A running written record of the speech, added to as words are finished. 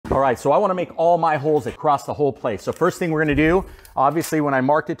All right, so I want to make all my holes across the whole place. So first thing we're going to do, obviously when I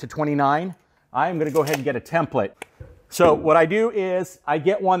marked it to 29, I'm going to go ahead and get a template. So what I do is I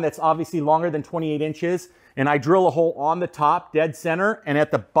get one that's obviously longer than 28 inches, and I drill a hole on the top, dead center, and at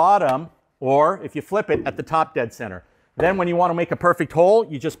the bottom, or if you flip it, at the top, dead center. Then when you want to make a perfect hole,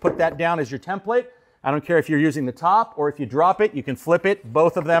 you just put that down as your template. I don't care if you're using the top or if you drop it, you can flip it.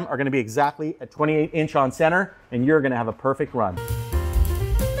 Both of them are going to be exactly at 28 inch on center, and you're going to have a perfect run.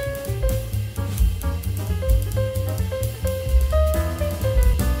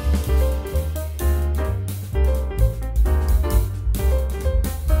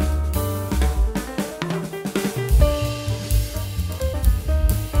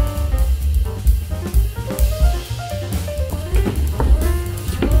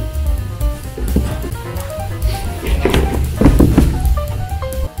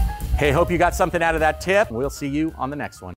 Hey, hope you got something out of that tip. We'll see you on the next one.